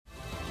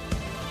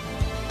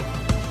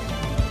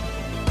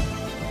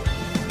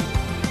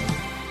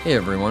Hey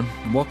everyone,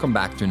 welcome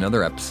back to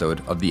another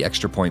episode of the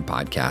Extra Point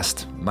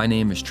Podcast. My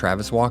name is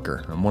Travis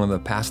Walker. I'm one of the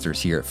pastors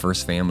here at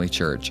First Family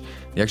Church.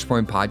 The Extra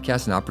Point Podcast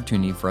is an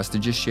opportunity for us to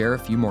just share a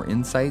few more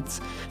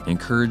insights,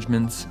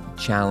 encouragements,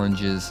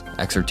 challenges,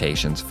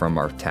 exhortations from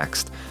our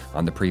text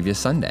on the previous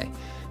Sunday.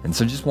 And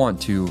so just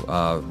want to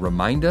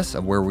remind us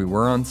of where we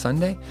were on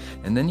Sunday.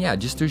 And then,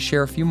 just to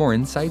share a few more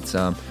insights,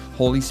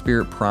 Holy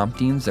Spirit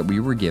promptings that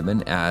we were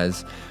given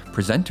as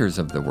presenters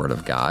of the Word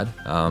of God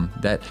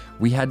that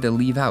we had to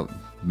leave out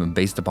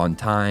based upon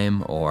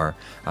time or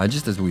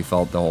just as we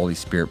felt the Holy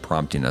Spirit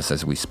prompting us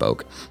as we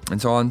spoke.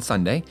 And so on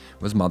Sunday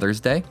was Mother's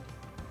Day,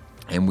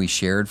 and we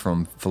shared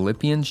from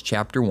Philippians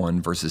chapter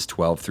 1, verses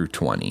 12 through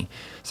 20.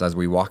 So as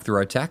we walk through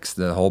our text,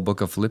 the whole book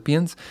of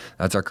Philippians,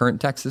 that's our current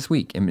text this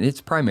week. And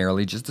it's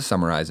primarily, just to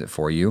summarize it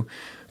for you,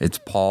 it's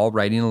Paul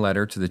writing a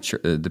letter to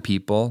the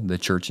people, the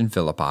church in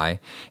Philippi,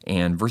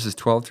 and verses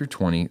 12 through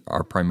 20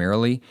 are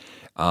primarily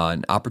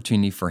an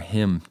opportunity for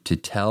him to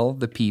tell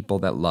the people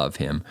that love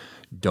him,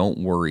 don't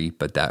worry,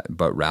 but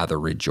rather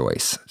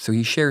rejoice. So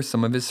he shares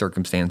some of his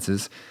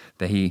circumstances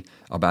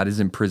about his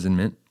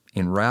imprisonment,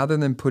 and rather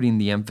than putting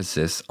the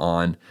emphasis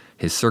on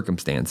his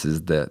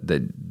circumstances,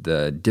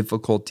 the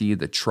difficulty,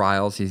 the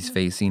trials he's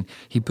facing,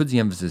 he puts the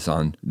emphasis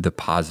on the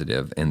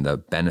positive and the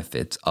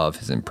benefits of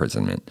his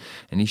imprisonment.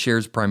 And he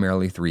shares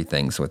primarily three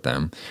things with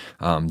them: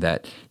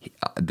 that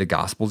the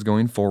gospel's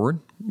going forward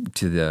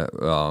to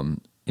the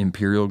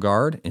imperial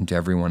guard and to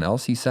everyone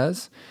else, he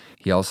says.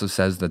 He also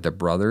says that the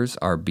brothers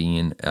are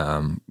being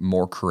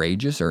more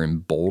courageous or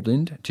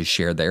emboldened to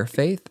share their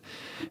faith.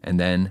 And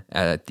then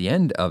at the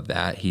end of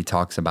that, he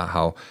talks about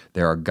how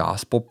there are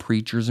gospel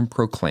preachers and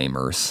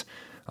proclaimers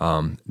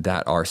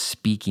that are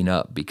speaking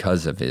up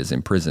because of his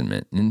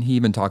imprisonment. And he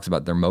even talks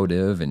about their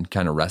motive and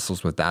kind of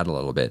wrestles with that a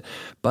little bit.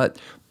 But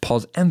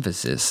Paul's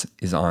emphasis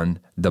is on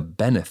the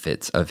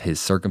benefits of his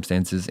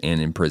circumstances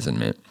and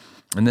imprisonment.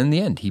 And then in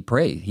the end,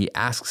 he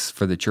asks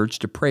for the church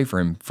to pray for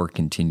him for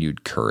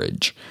continued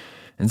courage.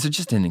 And so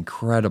just an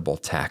incredible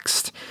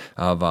text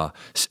of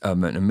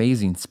an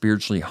amazing,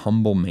 spiritually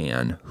humble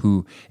man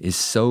who is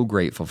so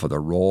grateful for the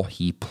role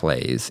he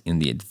plays in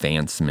the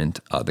advancement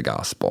of the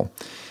gospel.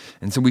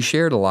 And so we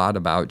shared a lot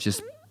about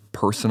just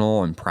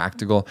personal and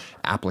practical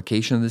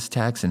application of this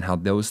text and how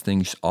those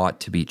things ought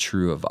to be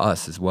true of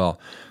us as well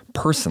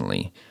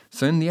personally.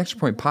 So in the Extra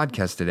Point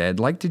Podcast today, I'd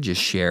like to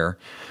just share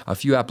a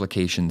few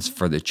applications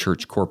for the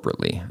church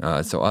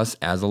corporately. So us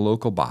as a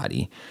local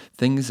body,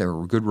 things that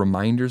are good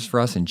reminders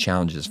for us and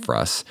challenges for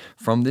us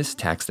from this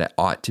text that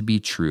ought to be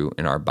true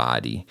in our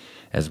body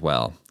as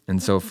well.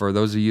 And so for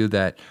those of you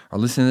that are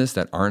listening to this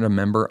that aren't a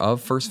member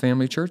of First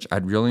Family Church,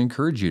 I'd really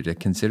encourage you to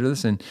consider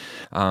this and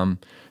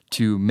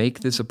to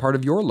make this a part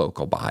of your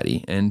local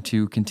body and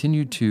to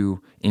continue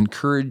to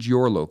encourage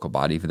your local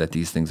body that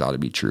these things ought to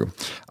be true.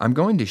 I'm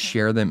going to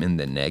share them in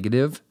the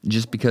negative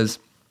just because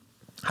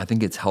I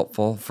think it's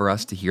helpful for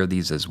us to hear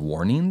these as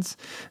warnings.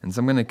 And so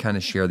I'm going to kind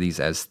of share these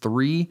as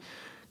three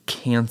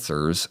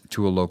cancers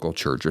to a local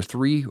church, or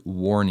three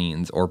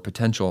warnings or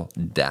potential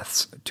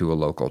deaths to a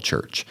local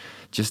church.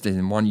 Just I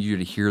want you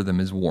to hear them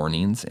as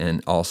warnings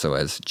and also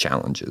as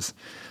challenges.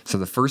 So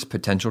the first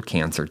potential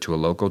cancer to a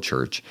local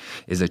church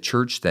is a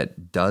church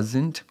that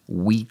doesn't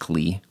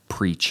weekly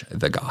preach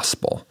the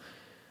gospel.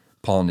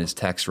 Paul in his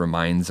text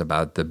reminds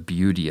about the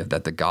beauty of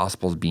that the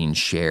gospel is being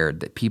shared,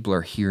 that people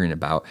are hearing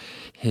about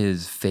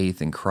his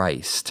faith in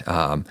Christ,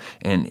 and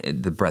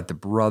the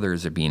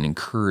brothers are being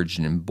encouraged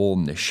and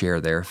emboldened to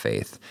share their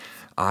faith.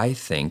 I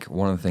think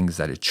one of the things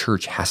that a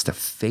church has to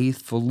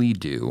faithfully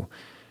do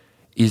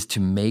is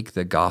to make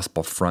the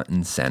gospel front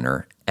and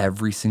center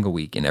every single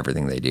week in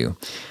everything they do.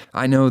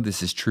 I know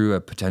this is true,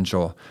 a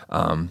potential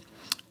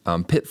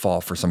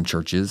pitfall for some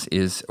churches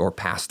or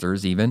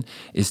pastors even,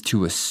 is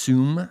to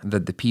assume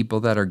that the people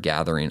that are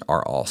gathering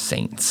are all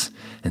saints.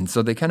 And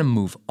so they kind of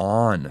move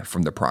on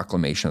from the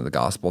proclamation of the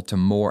gospel to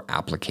more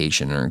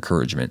application or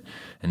encouragement.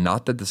 And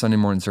not that the Sunday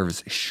morning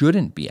service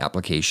shouldn't be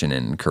application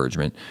and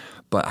encouragement,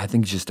 but I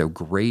think just a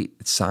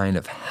great sign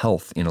of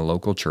health in a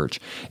local church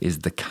is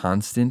the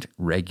constant,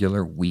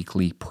 regular,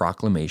 weekly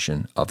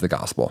proclamation of the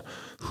gospel,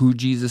 who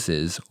Jesus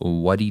is,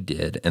 what he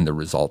did, and the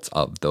results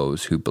of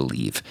those who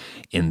believe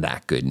in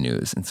that good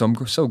news. And so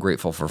I'm so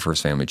grateful for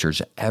First Family Church.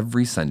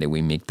 Every Sunday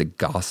we make the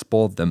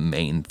gospel the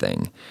main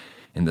thing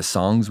in the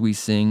songs we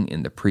sing,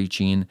 in the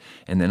preaching,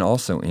 and then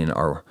also in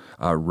our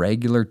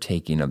regular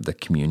taking of the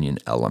communion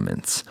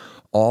elements.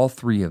 All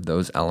three of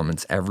those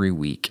elements every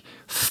week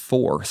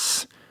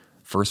force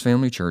First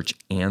Family Church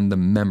and the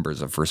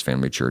members of First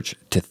Family Church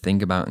to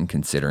think about and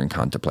consider and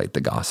contemplate the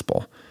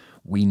gospel.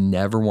 We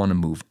never want to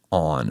move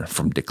on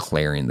from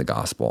declaring the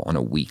gospel on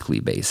a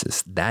weekly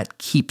basis. That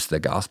keeps the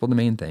gospel the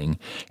main thing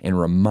and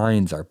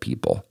reminds our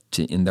people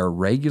to, in their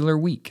regular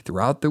week,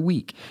 throughout the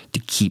week, to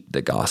keep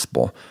the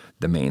gospel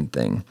the main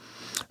thing.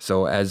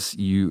 So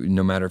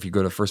no matter if you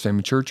go to First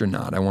Family Church or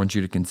not, I want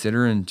you to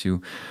consider and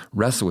to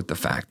wrestle with the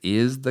fact,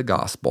 is the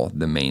gospel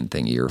the main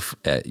thing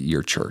at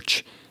your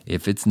church?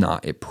 If it's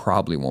not, it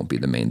probably won't be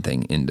the main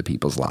thing in the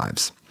people's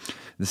lives.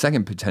 The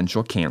second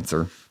potential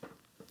cancer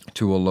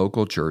to a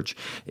local church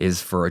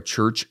is for a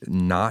church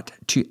not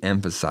to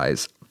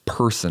emphasize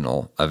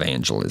personal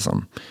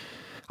evangelism.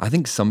 I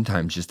think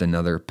sometimes just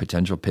another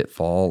potential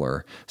pitfall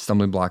or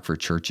stumbling block for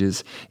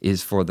churches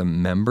is for the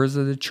members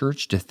of the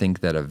church to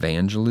think that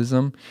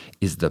evangelism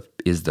is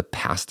the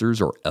pastor's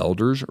or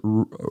elder's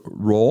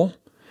role.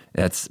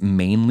 That's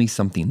mainly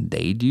something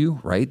they do,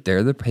 right?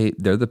 They're the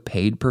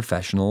paid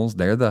professionals.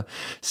 They're the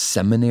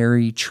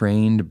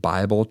seminary-trained,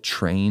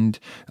 Bible-trained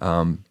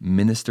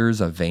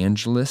ministers,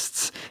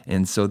 evangelists.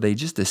 And so they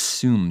just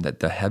assume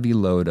that the heavy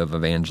load of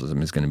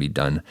evangelism is going to be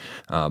done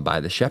by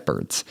the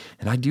shepherds.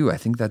 And I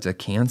think that's a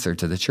cancer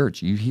to the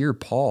church. You hear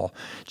Paul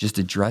just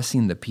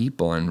addressing the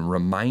people and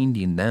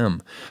reminding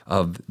them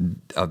of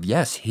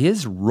yes,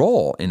 his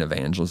role in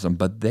evangelism,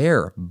 but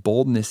their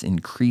boldness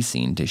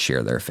increasing to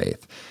share their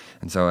faith.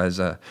 And so as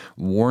a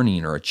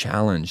warning or a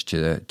challenge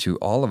to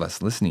all of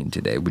us listening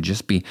today would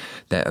just be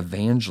that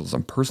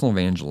evangelism, personal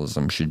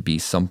evangelism, should be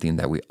something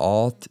that we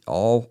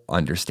all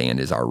understand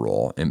is our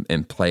role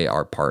and play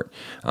our part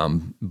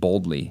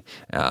boldly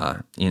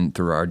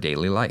through our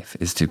daily life,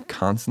 is to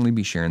constantly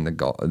be sharing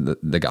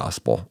the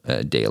gospel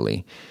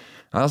daily.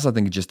 I also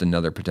think just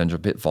another potential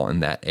pitfall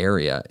in that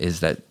area is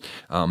that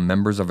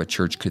members of a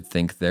church could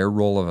think their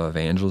role of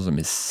evangelism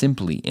is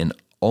simply and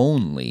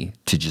only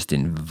to just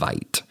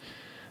invite.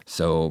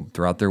 So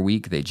throughout their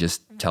week, they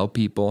just tell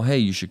people, hey,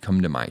 you should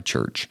come to my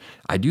church.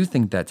 I do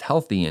think that's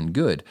healthy and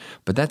good,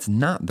 but that's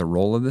not the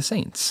role of the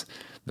saints.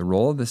 The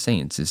role of the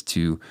saints is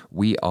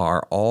we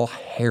are all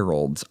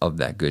heralds of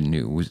that good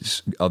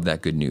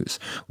news.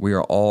 We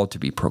are all to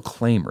be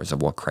proclaimers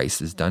of what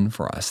Christ has done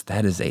for us.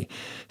 That is a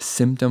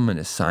symptom and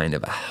a sign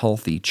of a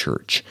healthy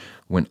church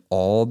when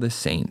all the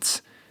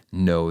saints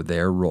know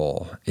their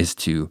role is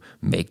to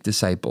make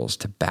disciples,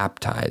 to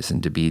baptize,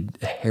 and to be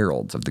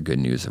heralds of the good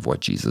news of what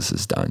Jesus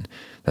has done.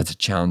 That's a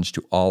challenge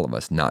to all of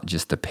us, not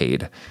just the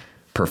paid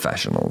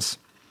professionals.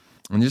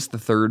 And just the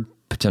third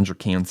potential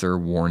cancer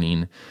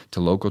warning to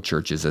local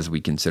churches as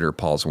we consider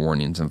Paul's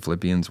warnings in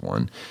Philippians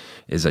 1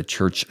 is a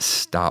church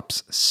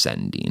stops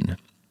sending.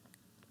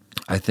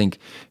 I think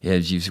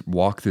as you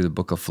walk through the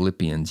book of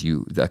Philippians,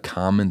 the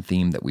common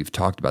theme that we've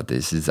talked about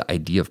this is the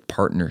idea of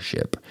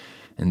partnership.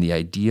 And the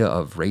idea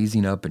of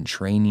raising up and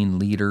training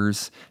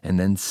leaders and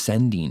then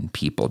sending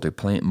people to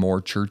plant more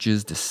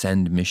churches, to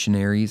send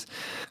missionaries.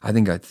 I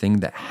think a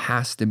thing that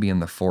has to be in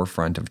the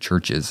forefront of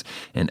churches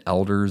and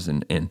elders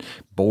and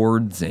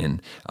boards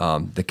and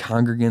the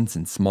congregants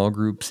and small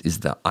groups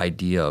is the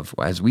idea of,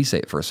 as we say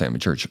at First Family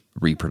Church,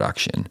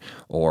 reproduction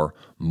or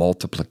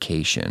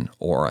multiplication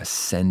or a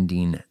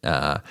sending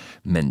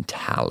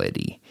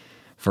mentality.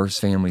 First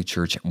Family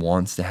Church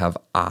wants to have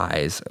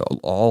eyes.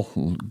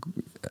 All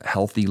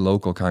healthy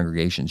local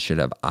congregations should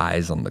have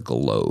eyes on the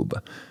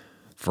globe.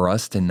 For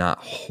us to not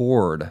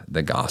hoard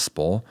the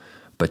gospel,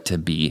 but to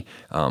be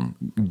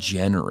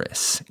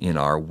generous in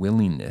our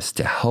willingness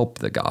to help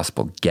the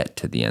gospel get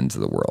to the ends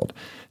of the world.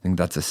 I think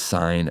that's a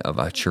sign of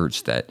a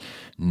church that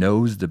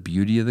knows the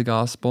beauty of the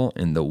gospel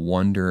and the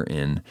wonder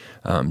and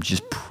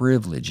just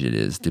privilege it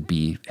is to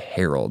be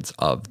heralds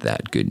of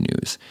that good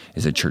news,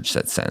 is a church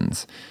that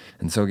sends.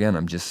 And so again,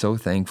 I'm just so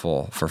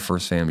thankful for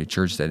First Family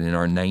Church that in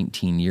our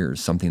 19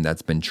 years, something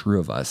that's been true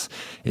of us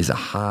is a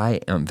high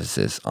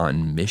emphasis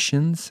on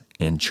missions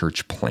and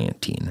church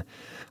planting.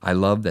 I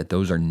love that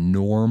those are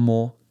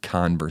normal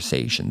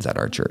conversations at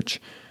our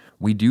church.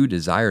 We do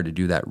desire to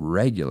do that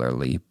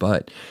regularly,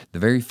 but the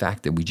very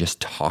fact that we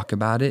just talk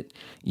about it,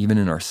 even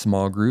in our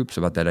small groups,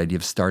 about that idea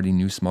of starting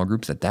new small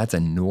groups, that's a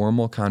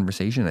normal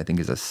conversation, I think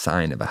is a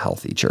sign of a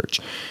healthy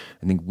church.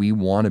 I think we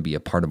want to be a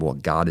part of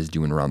what God is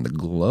doing around the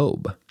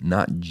globe,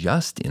 not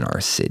just in our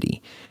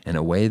city. And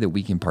a way that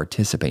we can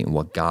participate in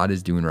what God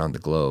is doing around the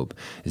globe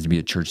is to be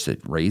a church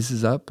that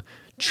raises up,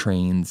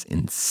 trains,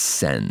 and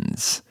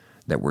sends,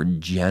 that we're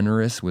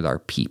generous with our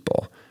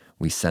people.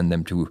 We send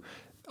them to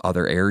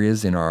other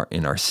areas in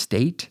our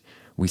state.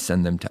 We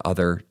send them to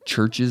other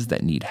churches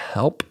that need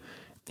help,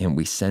 and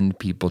we send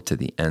people to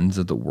the ends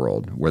of the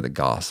world where the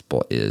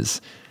gospel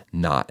is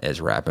not as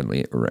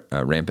rampantly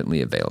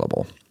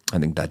available. I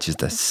think that's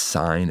just a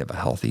sign of a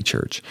healthy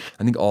church.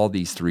 I think all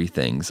these three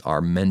things are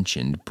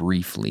mentioned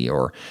briefly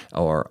or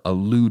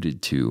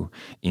alluded to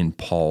in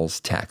Paul's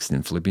text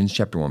in Philippians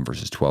chapter 1,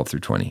 verses 12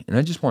 through 20. And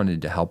I just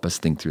wanted to help us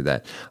think through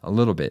that a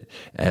little bit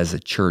as a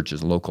church,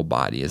 as a local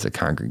body, as a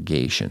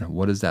congregation.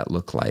 What does that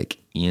look like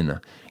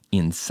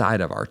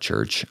inside of our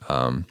church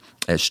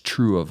as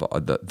true of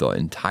the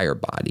entire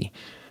body?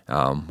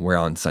 Where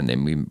on Sunday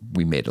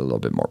we made it a little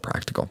bit more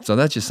practical. So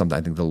that's just something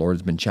I think the Lord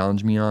has been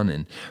challenging me on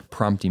and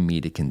prompting me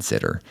to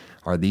consider.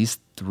 Are these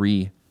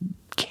three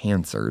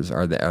cancers,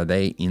 are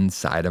they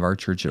inside of our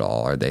church at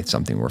all? Are they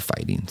something we're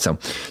fighting? So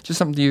just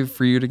something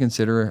for you to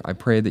consider. I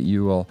pray that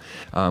you will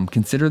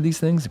consider these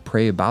things,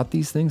 pray about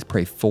these things,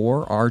 pray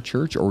for our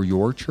church or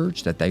your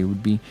church, that they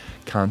would be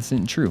constant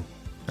and true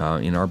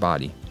in our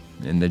body,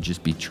 and that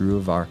just be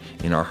true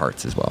in our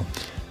hearts as well.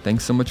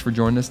 Thanks so much for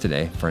joining us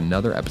today for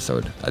another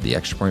episode of the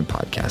Extra Point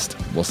Podcast.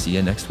 We'll see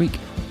you next week.